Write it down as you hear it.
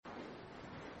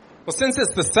Well, since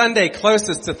it's the Sunday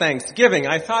closest to Thanksgiving,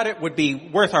 I thought it would be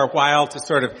worth our while to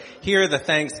sort of hear the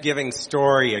Thanksgiving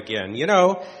story again. You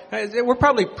know, we're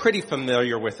probably pretty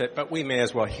familiar with it, but we may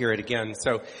as well hear it again.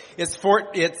 So it's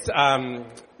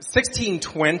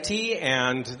 1620,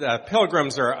 and the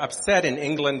Pilgrims are upset in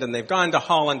England, and they've gone to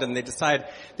Holland, and they decide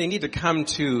they need to come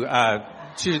to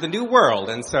the New World.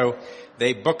 And so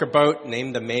they book a boat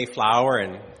named the Mayflower,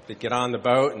 and they get on the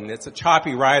boat, and it's a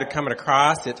choppy ride coming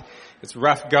across. It's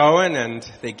rough going, and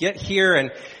they get here,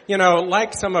 and, you know,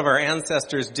 like some of our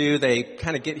ancestors do, they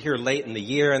kind of get here late in the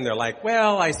year, and they're like,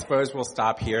 well, I suppose we'll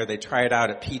stop here. They try it out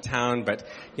at P-Town, but,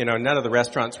 you know, none of the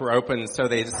restaurants were open, so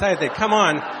they decided they'd come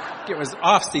on. It was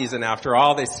off-season after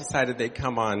all. They decided they'd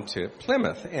come on to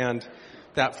Plymouth, and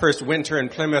that first winter in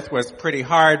Plymouth was pretty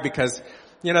hard because,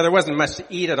 you know, there wasn't much to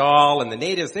eat at all, and the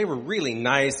natives, they were really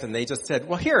nice, and they just said,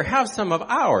 well, here, have some of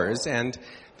ours, and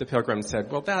the Pilgrims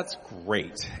said, well, that's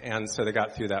great. And so they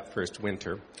got through that first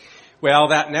winter. Well,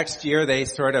 that next year they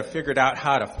sort of figured out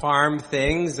how to farm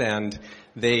things, and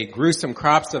they grew some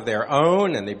crops of their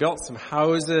own, and they built some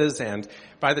houses, and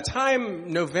by the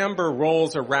time November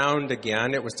rolls around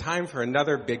again, it was time for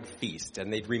another big feast,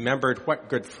 and they'd remembered what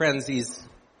good friends these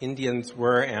Indians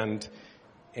were, and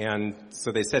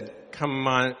so they said, come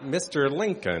on, Mr.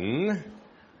 Lincoln,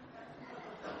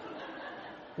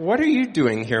 what are you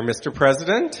doing here, Mr.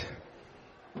 President?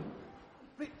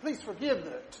 Please forgive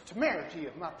the temerity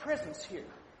of my presence here,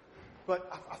 but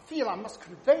I feel I must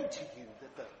convey to you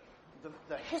that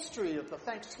the history of the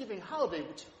Thanksgiving holiday,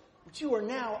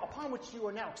 upon which you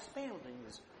are now expounding,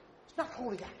 is not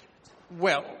wholly accurate.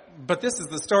 Well, but this is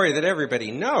the story that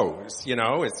everybody knows, you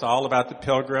know. It's all about the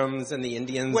Pilgrims and the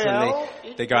Indians, and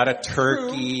they got a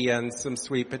turkey and some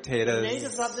sweet potatoes. The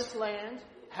natives of this land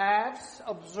have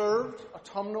observed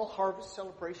autumnal harvest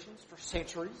celebrations for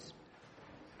centuries.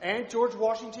 And George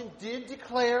Washington did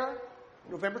declare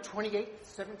November 28,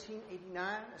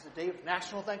 1789 as a day of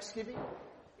national Thanksgiving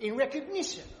in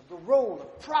recognition of the role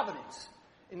of Providence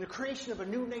in the creation of a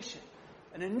new nation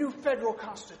and a new federal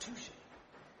constitution.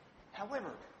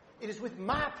 However, it is with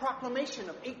my proclamation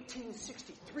of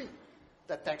 1863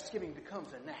 that Thanksgiving becomes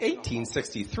a national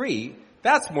 1863?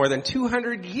 That's more than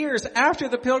 200 years after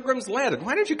the Pilgrims landed.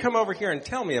 Why don't you come over here and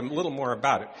tell me a little more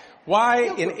about it? Why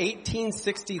in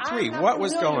 1863? What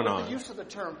was going on? The use of the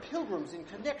term Pilgrims in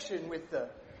connection with the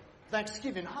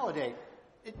Thanksgiving holiday.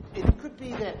 It could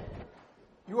be that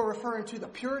you are referring to the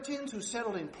Puritans who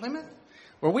settled in Plymouth.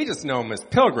 Well, we just know them as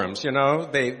Pilgrims, you know.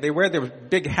 They wear their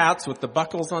big hats with the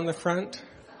buckles on the front,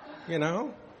 you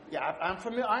know. Yeah,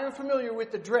 I am familiar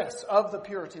with the dress of the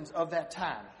Puritans of that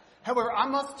time. However, I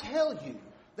must tell you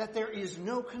that there is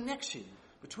no connection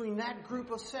between that group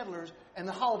of settlers and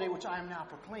the holiday which I am now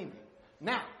proclaiming.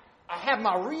 Now, I have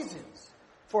my reasons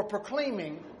for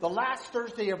proclaiming the last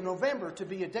Thursday of November to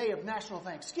be a day of national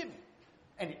Thanksgiving.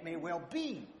 And it may well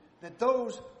be that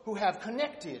those who have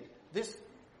connected this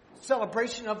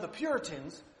celebration of the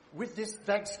Puritans with this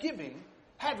Thanksgiving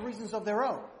had reasons of their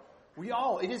own.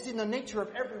 It is in the nature of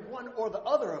every one or the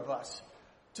other of us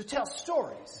to tell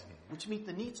stories which meet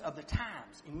the needs of the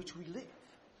times in which we live.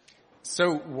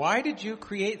 So why did you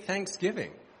create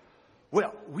Thanksgiving?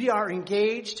 Well, we are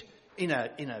engaged in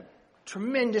a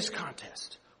tremendous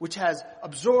contest which has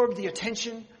absorbed the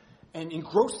attention and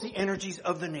engrossed the energies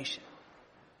of the nation.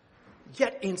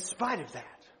 Yet, in spite of that,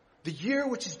 the year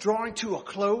which is drawing to a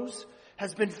close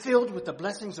has been filled with the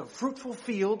blessings of fruitful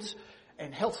fields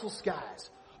and healthful skies.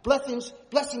 Blessings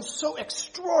so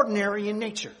extraordinary in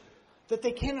nature that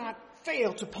they cannot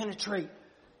fail to penetrate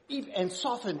and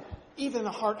soften even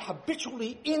a heart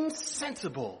habitually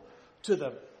insensible to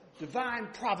the divine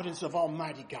providence of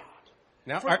Almighty God.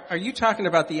 Now, are you talking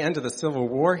about the end of the Civil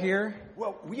War here?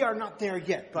 Well, we are not there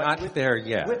yet. But not there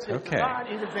yet. With the divine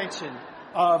intervention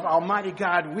of Almighty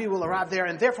God, we will arrive there.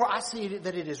 And therefore, I see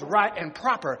that it is right and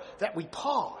proper that we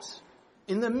pause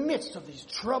in the midst of these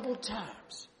troubled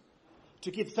times to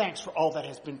give thanks for all that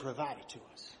has been provided to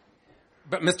us.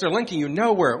 But Mr. Lincoln, you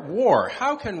know we're at war.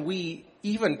 How can we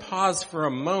even pause for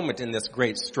a moment in this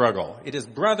great struggle? It is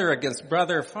brother against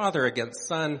brother, father against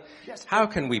son. Yes, how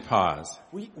can we pause?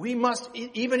 We must,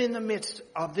 even in the midst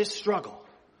of this struggle,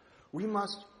 we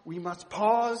must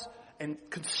pause and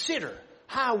consider,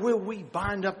 how will we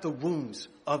bind up the wounds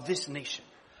of this nation?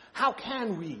 How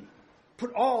can we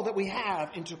put all that we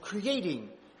have into creating,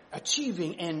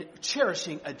 achieving, and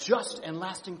cherishing a just and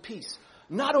lasting peace,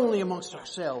 not only amongst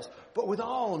ourselves, but with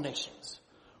all nations,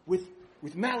 with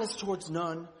malice towards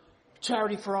none,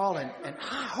 charity for all, and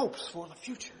high hopes for the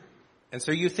future. And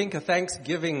so you think a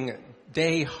Thanksgiving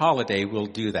Day holiday will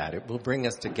do that? It will bring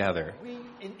us together?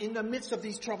 in the midst of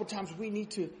these troubled times, we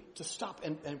need to stop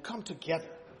and come together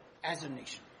as a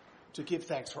nation to give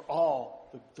thanks for all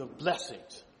the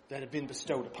blessings that have been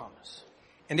bestowed upon us.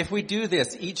 And if we do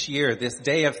this each year, this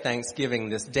day of Thanksgiving,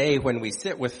 this day when we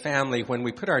sit with family, when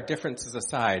we put our differences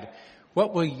aside,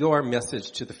 what will your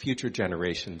message to the future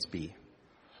generations be?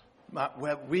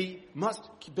 Well, we must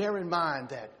bear in mind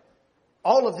that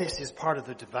all of this is part of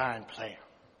the divine plan.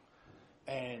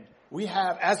 And we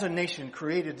have, as a nation,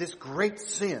 created this great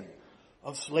sin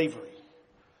of slavery.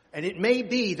 And it may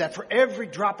be that for every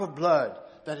drop of blood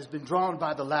that has been drawn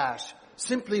by the lash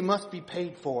simply must be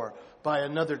paid for by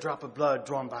another drop of blood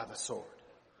drawn by the sword.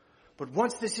 But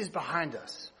once this is behind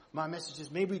us, my message is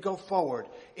may we go forward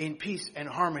in peace and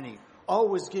harmony,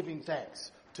 always giving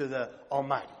thanks to the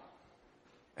Almighty.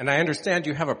 And I understand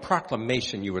you have a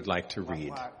proclamation you would like to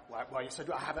read. Well, yes, I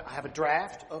do. I have a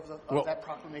draft of that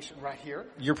proclamation right here.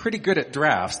 You're pretty good at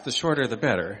drafts. The shorter, the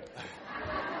better.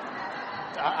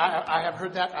 I have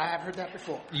heard that. I have heard that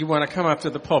before. You want to come up to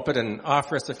the pulpit and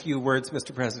offer us a few words,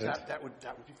 Mr. President? That would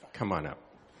be fine. Come on up.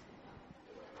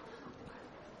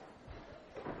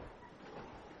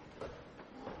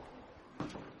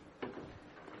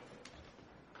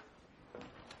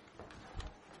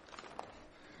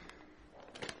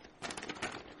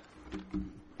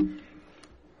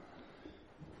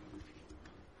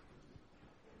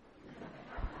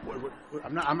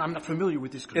 I'm not familiar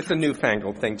with this. It's a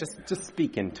newfangled thing. Just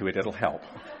speak into it. It'll help.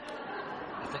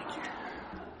 Thank you.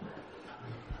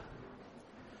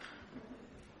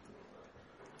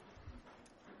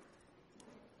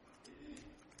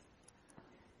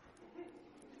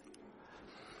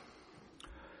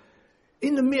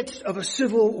 In the midst of a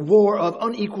civil war of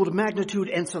unequaled magnitude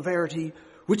and severity,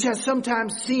 which has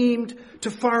sometimes seemed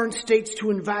to foreign states to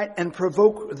invite and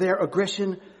provoke their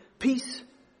aggression, peace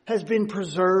has been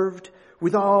preserved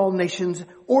with all nations,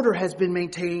 order has been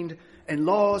maintained, and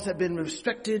laws have been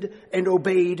respected and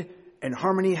obeyed, and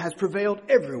harmony has prevailed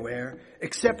everywhere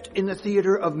except in the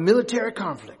theater of military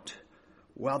conflict,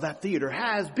 while that theater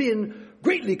has been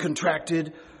greatly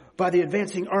contracted by the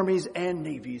advancing armies and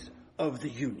navies of the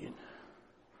Union.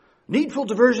 Needful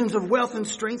diversions of wealth and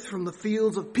strength from the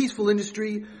fields of peaceful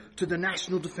industry to the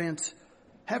national defense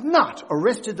have not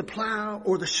arrested the plow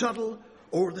or the shuttle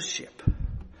or the ship.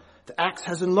 The axe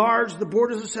has enlarged the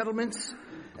borders of settlements,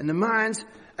 and the mines,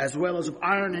 as well as of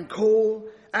iron and coal,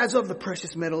 as of the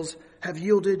precious metals, have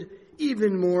yielded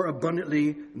even more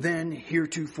abundantly than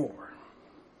heretofore.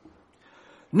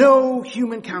 No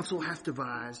human counsel hath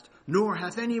devised, nor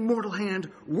hath any mortal hand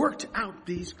worked out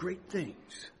these great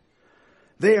things.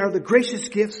 They are the gracious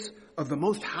gifts of the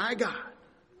Most High God,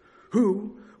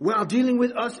 who, while dealing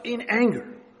with us in anger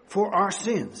for our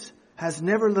sins, has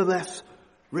nevertheless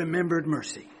remembered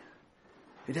mercy.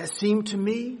 It has seemed to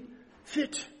me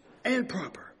fit and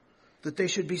proper that they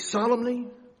should be solemnly,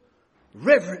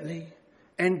 reverently,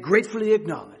 and gratefully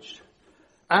acknowledged,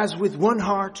 as with one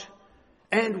heart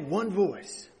and one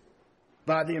voice,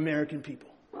 by the American people.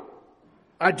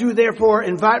 I do therefore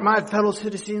invite my fellow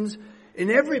citizens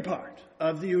in every part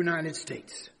of the United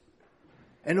States,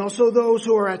 and also those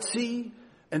who are at sea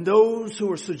and those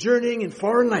who are sojourning in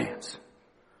foreign lands,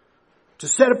 to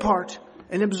set apart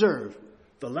and observe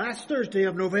the last Thursday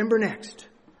of November next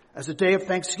as a day of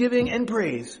thanksgiving and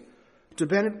praise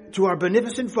to our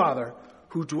beneficent Father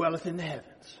who dwelleth in the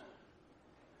heavens.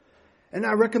 And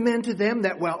I recommend to them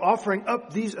that while offering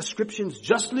up these ascriptions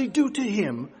justly due to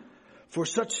him for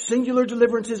such singular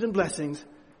deliverances and blessings,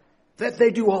 that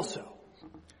they do also,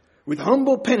 with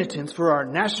humble penitence for our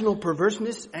national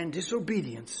perverseness and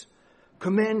disobedience,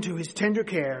 commend to his tender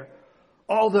care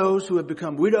all those who have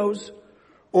become widows,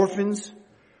 orphans,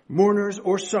 mourners,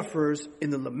 or sufferers in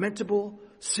the lamentable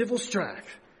civil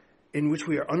strife in which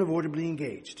we are unavoidably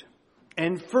engaged,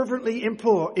 and fervently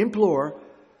implore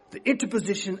the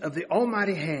interposition of the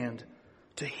Almighty hand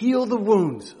to heal the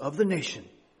wounds of the nation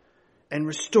and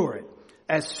restore it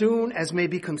as soon as may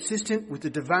be consistent with the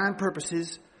divine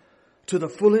purposes to the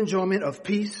full enjoyment of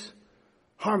peace,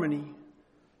 harmony,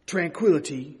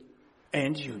 tranquility,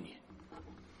 and union.